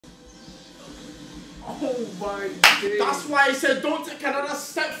Oh my days. That's why I said don't take another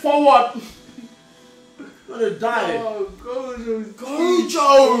step forward. I'm gonna die. Oh, Gojo's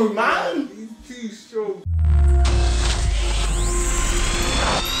Gojo, man. He's too strong.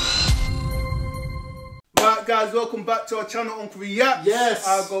 Right guys, welcome back to our channel, UnclesReact. Yes.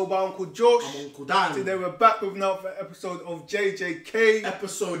 I go by Uncle Josh. I'm Uncle Dan. Today we're back with another episode of JJK.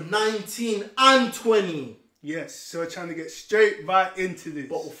 Episode 19 and 20. Yes, so we're trying to get straight right into this.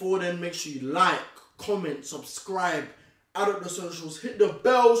 But before then, make sure you like, comment, subscribe, add up the socials, hit the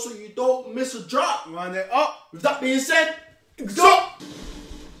bell so you don't miss a drop. Run it up. With that being said, go!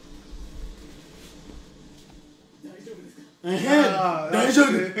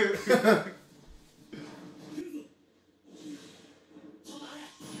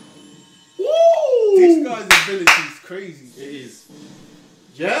 Woo! This guy's ability is crazy. It is.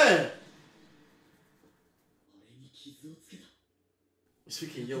 Yeah. He's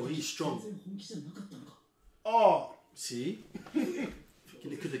thinking, yo, he's strong. Oh, See? Thinking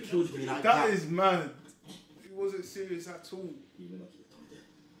he could have killed me like that is mad. He wasn't serious at all.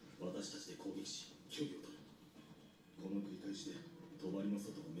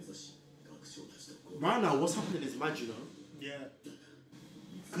 Right now, what's happening is mad, you know? Yeah.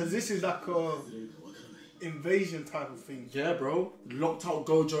 Because this is like a invasion type of thing. Yeah, bro. Locked out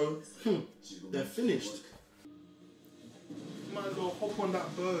Gojo. They're finished. Might as well hop on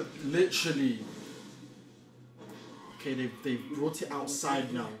that bird. Literally. Okay, they brought it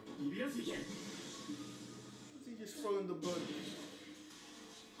outside now. Is he just throwing the bird?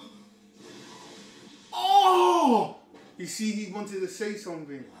 Oh! You see, he wanted to say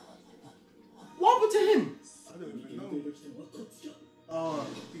something. What happened to him? I don't even know. Oh,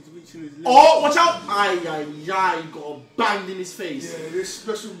 he's reaching his limit. Oh, watch out! Aye, he got banged in his face. Yeah, this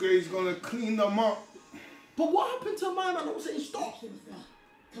special guy is gonna clean them up. But what happened to my man that was saying stop?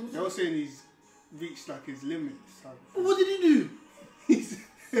 They were saying he's reached like his limits. But what did he do? He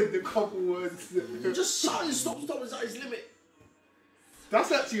said the couple words. Just shouting stop is at his limit.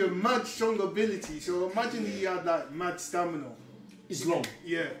 That's actually a mad strong ability. So imagine he had like mad stamina. It's long.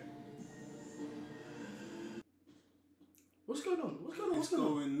 Yeah. What's going on? What's going on? What's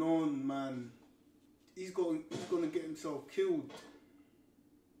going on, man? He's gonna get himself killed.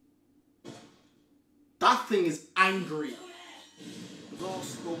 That thing is angry.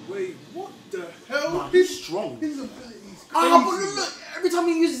 Lost away. What the hell? Man, he's strong. His ability is crazy. Ah, but look, every time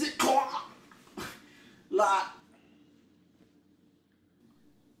he uses it, like.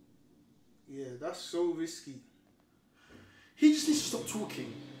 Yeah, that's so risky. He just needs to stop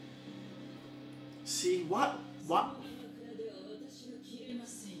talking. See, what?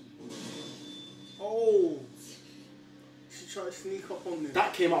 Oh, she tried to sneak up on him.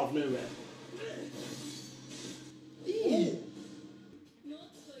 That came out of nowhere. Oh.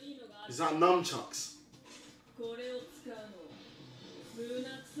 Is that nunchucks? No,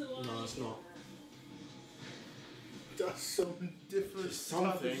 it's not. That's some different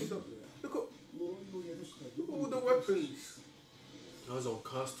Something. type of stuff. Look at all the weapons. Those are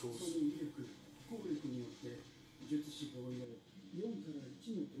curse tools.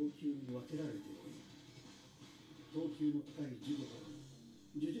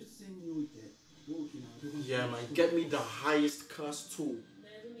 Yeah, man, get me the highest curse tool.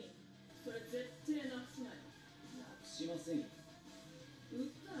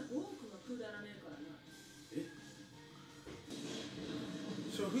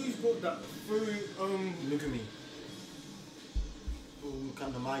 So who's got that very Look at me. Oh, look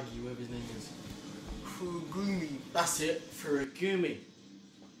at the Maggie, whatever his name is. Furugumi? That's it, Furugumi.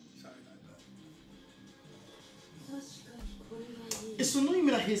 Something like that. It's annoying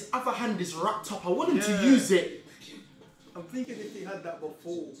me that his other hand is wrapped up. I want him to use it. I'm thinking if he had that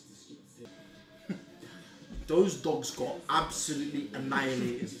before. Those dogs got absolutely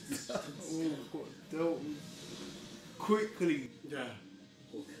annihilated. Oh, got dealt with quickly. Yeah.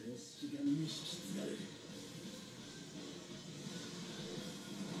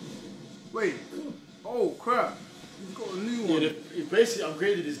 Wait. Oh crap. He's got a new one. Yeah, he basically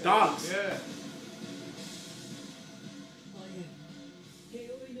upgraded his dance. Yeah.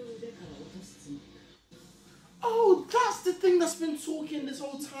 Oh, that's the thing that's been talking this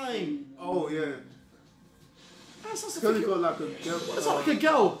whole time. Oh yeah. That's He's only got like a girl. It's like a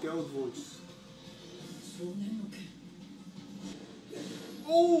girl. Girl's voice.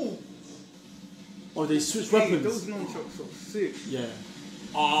 Oh! Oh, they switched Hey, weapons. those nunchucks are sick. Yeah.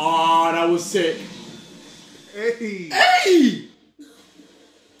 Ah, that was sick. Hey! Hey!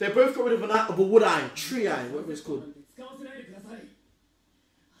 They both got rid of a wood eye, tree eye, whatever it's called.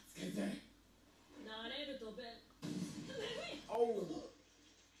 Oh!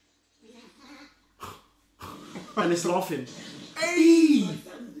 And it's laughing. Hey!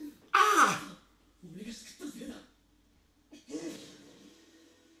 Ah!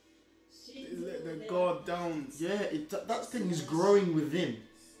 Let the guard down. Yeah, that thing is growing within.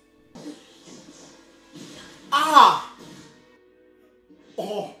 Ah!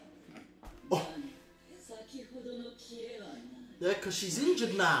 Oh! Oh! Yeah, because she's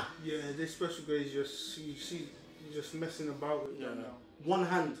injured now. Yeah, this special grade is just she just messing about with them now. One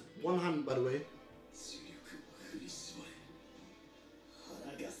hand by the way.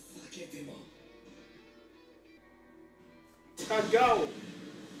 Tagao.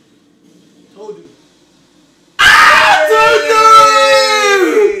 Told you. I don't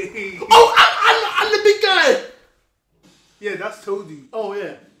know! Oh, I'm the big guy! Yeah, that's Toady. Oh,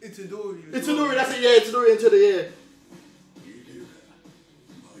 yeah. Itadori. Itadori, that's it, yeah, Itadori into the air.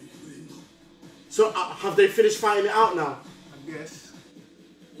 So, have they finished fighting it out now? I guess.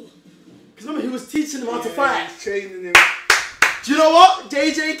 Because remember, he was teaching them how to fight. He's training him. Do you know what?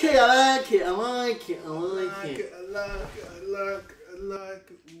 JJK, I like it, I like it, I like it. I like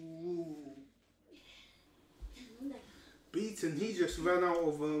it. Ooh. Beaten, he just ran out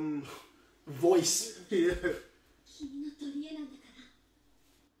of voice. Yeah.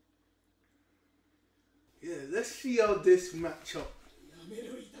 Yeah, let's see how this match up.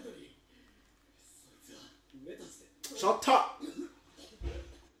 Shut up.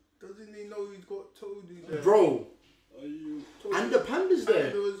 Doesn't he know he's got Toady there? Bro. Toady. And the panda's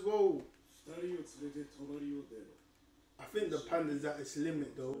there. Panda as well. I think the panda's at its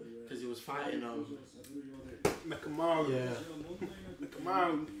limit though. Because he was fighting Mekamaru. Yeah.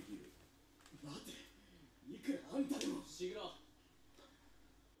 Mekamaru.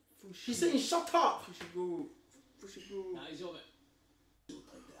 She's saying shut up. Push it go.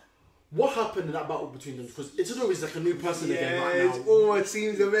 What happened in that battle between them? Because Itadori's like a new person again right now. It almost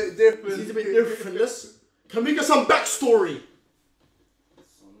seems a bit different. Seems a bit different. Can we get some backstory?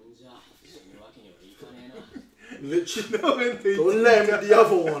 Literally. Don't let him with the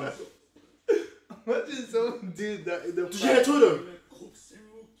other one. Imagine someone did that in the Did you hear Todo?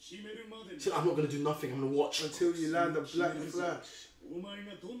 He said, I'm not going to do nothing, I'm going to watch. Until you land a black flash.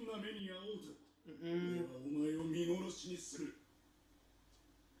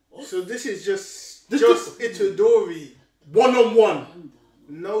 So this is just Itadori. One-on-one.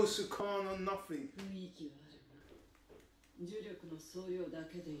 No Sukano, nothing.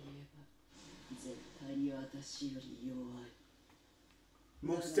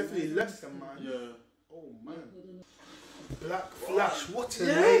 Most definitely less than mine. Yeah. Oh man. Black Flash, what a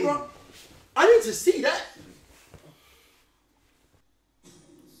Yeah, name. bro. I need to see that.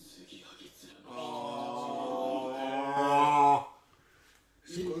 Oh.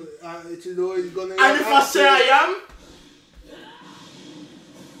 Itadori's gonna. And if I say I am?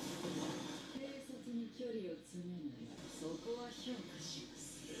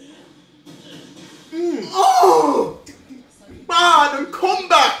 Oh! Man, the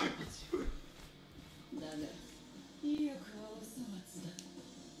combat!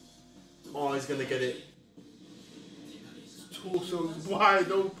 Oh, he's gonna get it. Torso's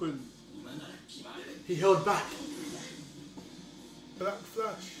wide open. He held back. Black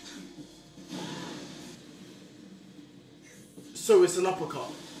Flash. So it's an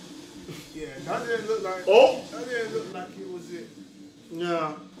uppercut. Yeah, that didn't look like. Oh! That didn't look like it was it.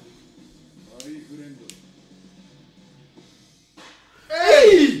 Yeah.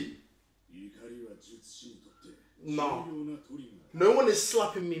 Hey! No. No one is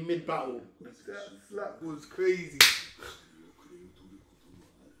slapping me mid-battle. That slap was crazy.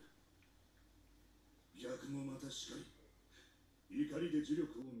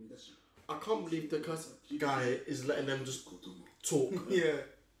 I can't believe the cuss guy is letting them just talk. Yeah.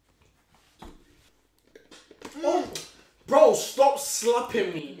 Oh, bro, stop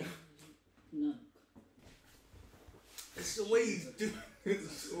slapping me. It's the way he's doing it.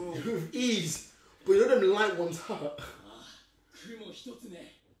 Oh. With ease. But you know them light ones hurt.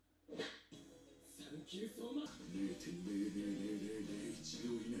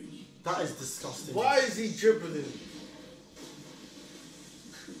 That is disgusting. Why is he dribbling?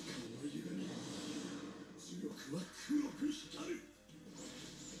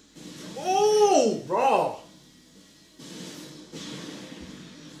 Oh, bro.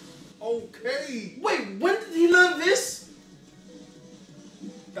 Okay. Wait, when did he learn this?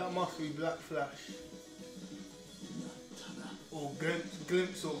 That must be Black Flash. Or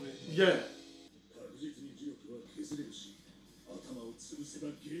glimpse of it. Yeah.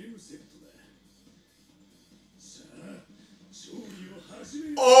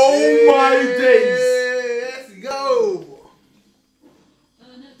 Oh my days! Let's go!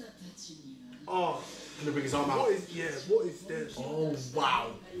 Oh, Gonna bring his arm out. What is that? Oh wow.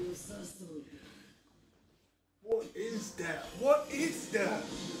 What is that? What is that?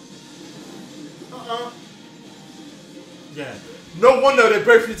 Yeah. No wonder they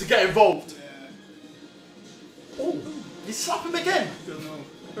both need to get involved. Yeah. Oh, you slap him again. Don't know.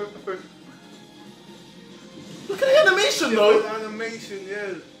 Look at the animation though. The animation,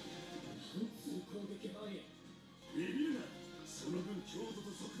 yeah.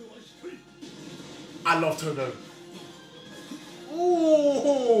 I love Todo.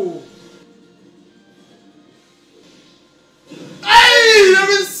 Ooh. Hey, they're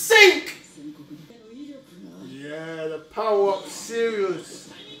in sync. Yeah, the power up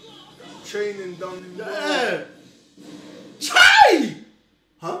serious. Training done in Yeah. Chai.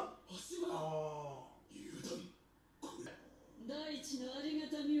 Huh? Oh.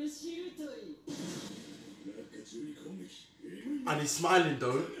 And he's smiling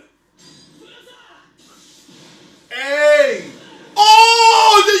though. Hey!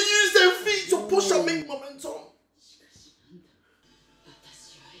 Oh, they use their feet to push and make momentum.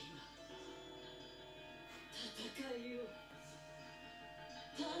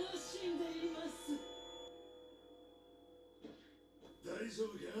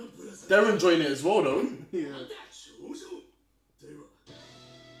 They're enjoying it as well though. Yeah.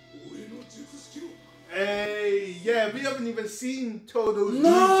 Hey, yeah, we haven't even seen Todo's moves or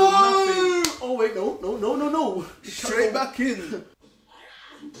nothing. Oh wait, no. Straight back in.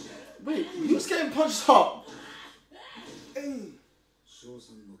 Wait, he was getting punched up. Hey.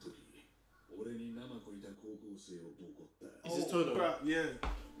 Is this Todo? Crap, yeah.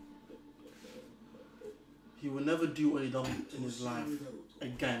 He will never do what he done in his life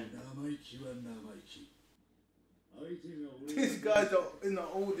again. These guys are in the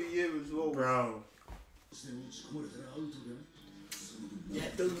older year as well. Bro. Yeah,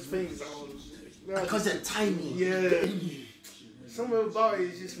 those things are... Because they're tiny. Yeah. Something about it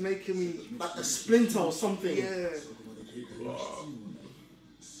is just making me... Like a splinter or something. Yeah.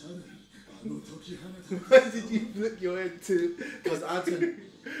 Why did you flick your head to... Because I had to...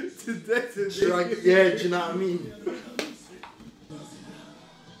 to detonate? Yeah, do you know what I mean?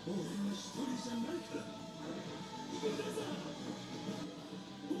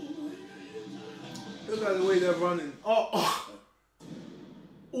 Look at the way they're running. Oh.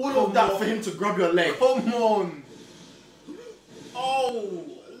 All of that for him to grab your leg. Come on. Oh.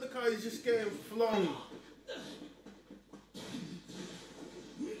 Look how he's just getting flung.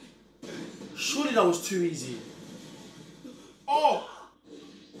 Surely that was too easy. Oh.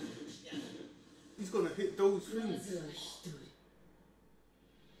 He's gonna hit those things.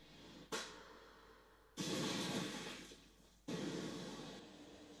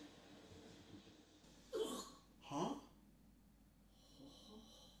 Huh?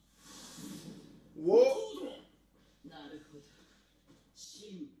 What?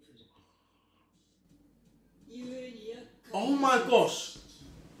 Oh my gosh.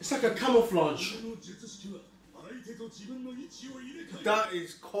 It's like a camouflage. That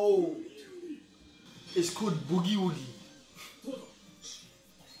is cold. It's called Boogie Woogie.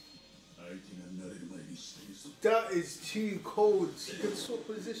 That is too cold. She can swap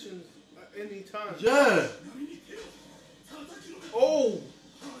positions at any time. Yeah. Oh.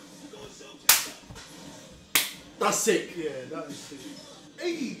 That's sick. Yeah, that is sick.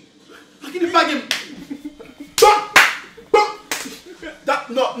 Hey. How can you bag him?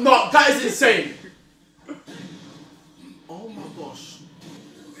 That is insane. Oh my gosh.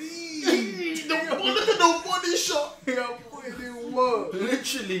 Look at the body shot. Yeah, boy, it didn't work.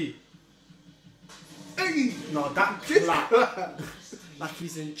 Literally. Hey. No, that clap. Like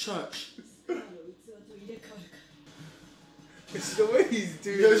he's in church. It's the way he's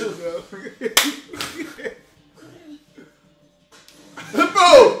doing it,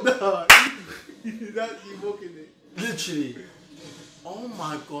 Bro! No, he's actually walking it. Literally. Oh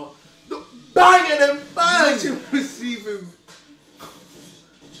my god. Look, bang and then bang! Imagine receiving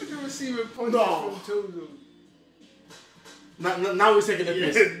punches No. from Todo. Now he's taking a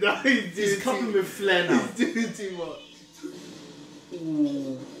piss. Yeah, now He's coming with flair now. He's doing too much.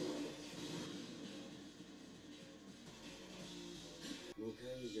 Ooh.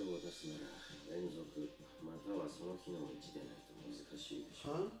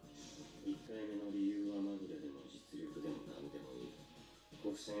 Huh? 1回目の理由はまぐれでも実力でも何でもいい。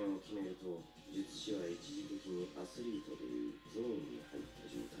国戦を決めると、術師は一時的にアスリートというゾーンに入った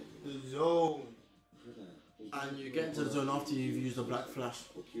状態。 The zone. And you get into the zone after you've used the black flash.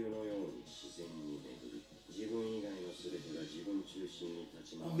 呼吸のように自然に巡る。自分以外の全てが自分中心に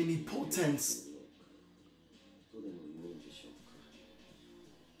立ち回る。 Omnipotence. とでも言うんでしょうか。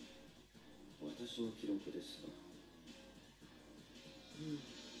私私の記録ですが、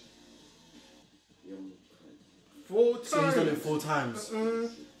4回。 4 So he's done it times. 4 times.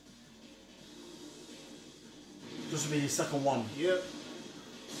 This will be his second one. Yep.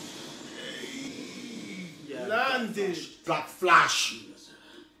 Yeah, Landed. Black Flash.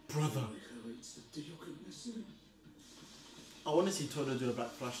 Brother. I want to see Todo do a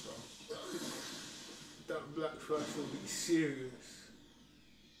Black Flash though. That Black Flash will be serious.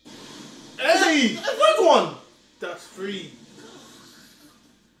 Hey! A third one! That's 3.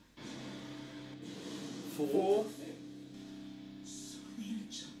 4.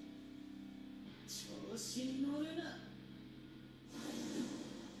 調子に乗るな。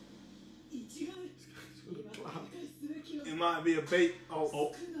一眼。今理解すべきは。 It might be a bait.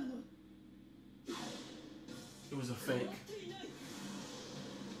 Oh. It was a fake.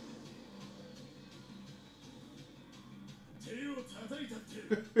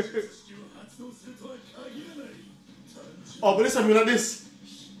 Oh, but this time we're like this.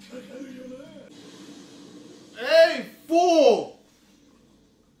 Hey, 4.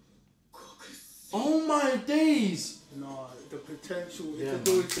 Oh my days. No, the potential. Yeah, It's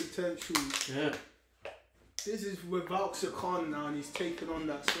a good potential. Yeah. This is without Sakan now, and he's taken on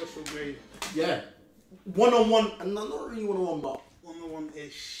that special grade. Yeah. 1-on-1, and not really 1-on-1, but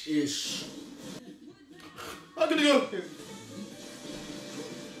 1-on-1-ish. ish. I'm gonna go.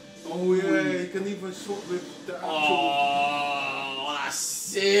 Oh yeah, he can even swap with the actual. Oh,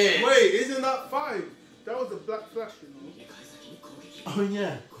 that's it. Wait, isn't that 5? That was a Black Flash, you know. Oh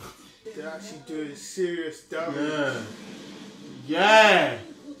yeah. They're actually doing serious damage. Yeah. Yeah.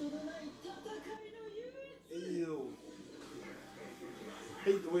 Ew.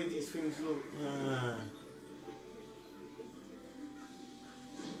 Hate the way these things look. Yeah.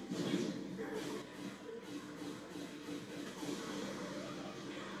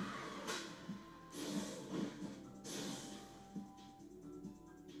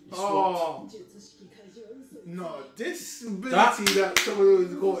 Oh. No, this ability that some of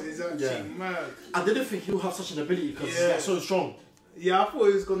those got is actually mad. I didn't think he would have such an ability because he's like so strong. Yeah, I thought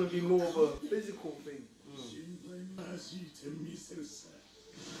it was going to be more of a physical thing.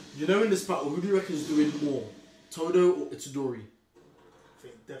 You know, in this battle, who do you reckon is doing more? Todo or Itadori? I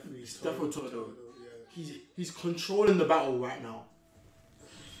think definitely It's definitely Todo. Yeah. He's controlling the battle right now.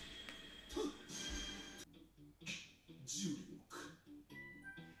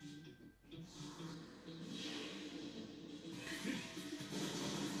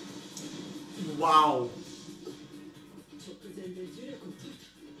 Wow.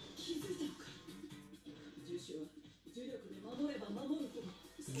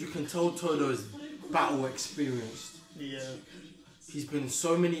 You can tell Todo is battle experienced. Yeah. He's been in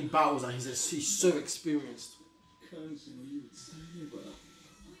so many battles and he's so experienced.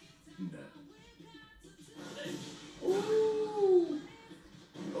 Ooh.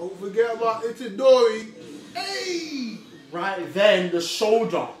 Don't forget about Itadori. Hey! Right then, the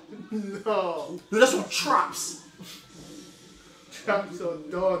shoulder. No. No, that's what traps. Traps are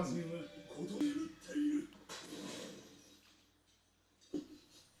done.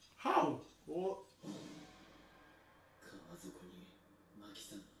 How? What?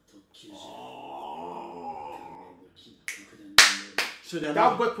 So they're That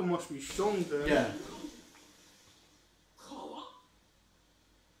not. weapon must be strong then. Yeah.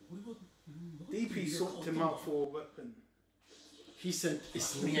 DP swapped him out for a weapon. He said,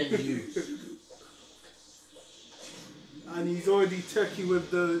 it's me and you. And he's already techie with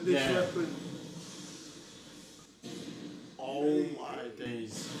this weapon. Oh my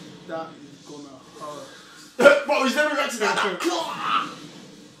days. That is gonna hurt. Bro, he's never reacted like that.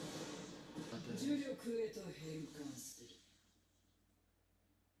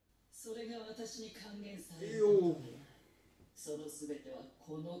 Ew.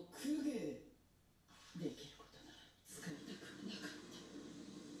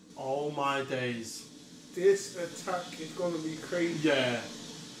 Oh my days. This attack is gonna be crazy. Yeah.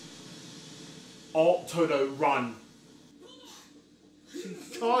 Oh, Todo, run.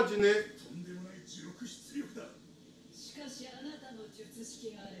 She's charging it.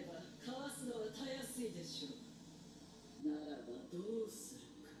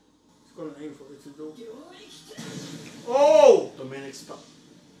 It's gonna aim for it to do. Oh! The main expert.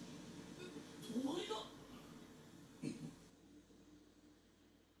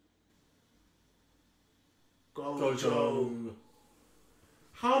 Gojo.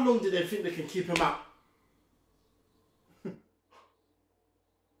 How long do they think they can keep him out?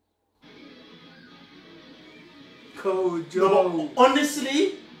 Gojo. No, but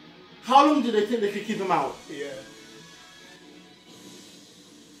honestly, how long do they think they can keep him out? Yeah.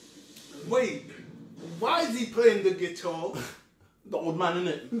 Wait, why is he playing the guitar? The old man,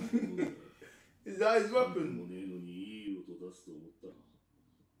 innit? Is that his weapon? もねえのにいい音出すと思ったら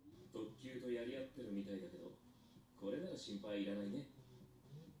特急とやり合ってるみたいだけどこれなら心配いらないね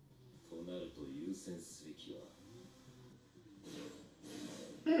となると優先すべきは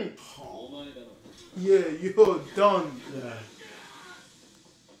お前だな Yeah, you're done. Yeah.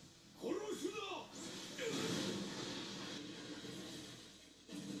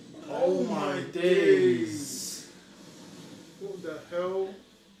 Oh my days. What the hell?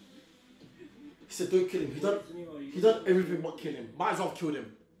 He said don't kill him. He done everything but kill him. Might as well have killed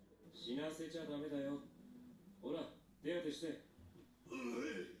him. 死なせちゃダメだよほら手当てして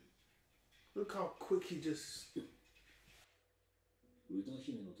Look how quick he just... 歌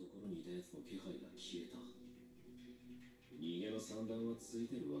姫のところにいたやつの気配が消えた逃げの算段はつい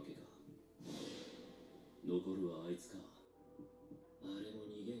てるわけか残るはあいつかあれも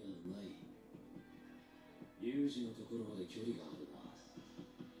逃げがうまいユージのところまで距離があるな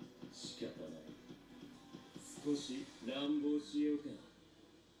仕方ない少し乱暴しようか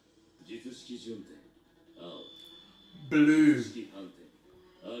術式順天青 Blue. 術式反転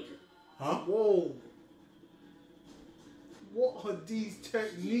赤 Huh? Whoa. What are these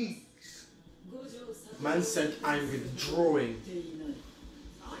techniques? Man said I'm withdrawing.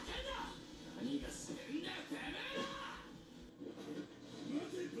 何がするんだよてめえら待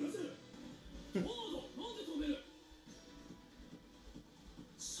てブラザーモードなんで止める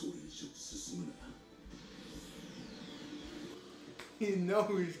それ以上進むな He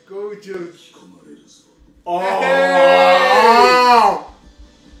knows Gojo. 引き込まれるぞ Oh!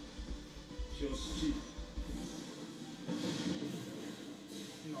 挙式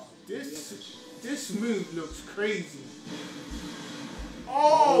No, this move looks crazy.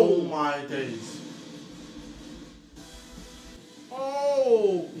 Oh my days.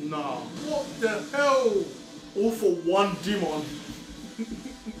 Oh, Nah. what the hell? All for one demon.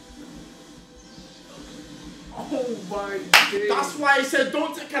 Oh my days. That's why I said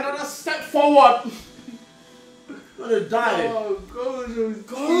don't take another step forward. I'm gonna die. Oh, Gojo's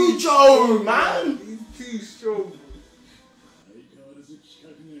Gojo, too man. He's too strong. 相変わらず規格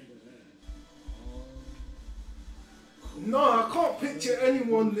外だな No, I can't picture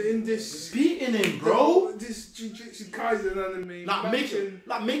anyone in this Beating him, bro. This Jujutsu Kaisen anime.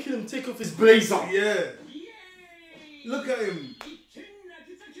 Like making him take off his blazer. Yeah. Look at him.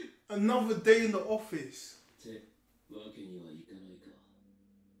 Another day in the office. ってわけにはいかないか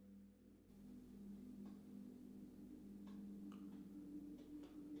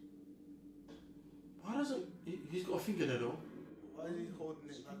Why doesn't he's got a finger there though? Why is he holding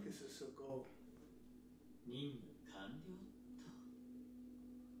it like it's a cigar? 任務完了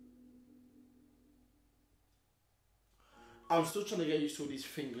I'm still trying to get used to all these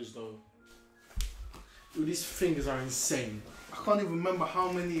fingers though. All these fingers are insane. I can't even remember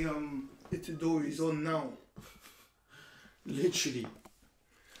how many Itadori's on now. Literally.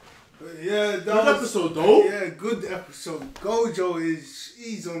 But yeah, that Good was, episode though. Yeah, good episode. Gojo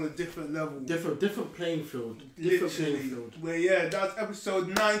he's on a different level. Different playing field. Different playing Literally. field. But yeah, that's episode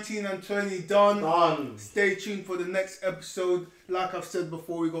 19 and 20 done. Done. Stay tuned for the next episode. Like I've said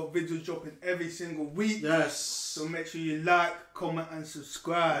before, we got videos dropping every single week. Yes. So make sure you like, comment and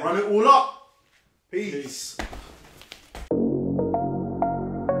subscribe. Run it all up. Peace. Peace.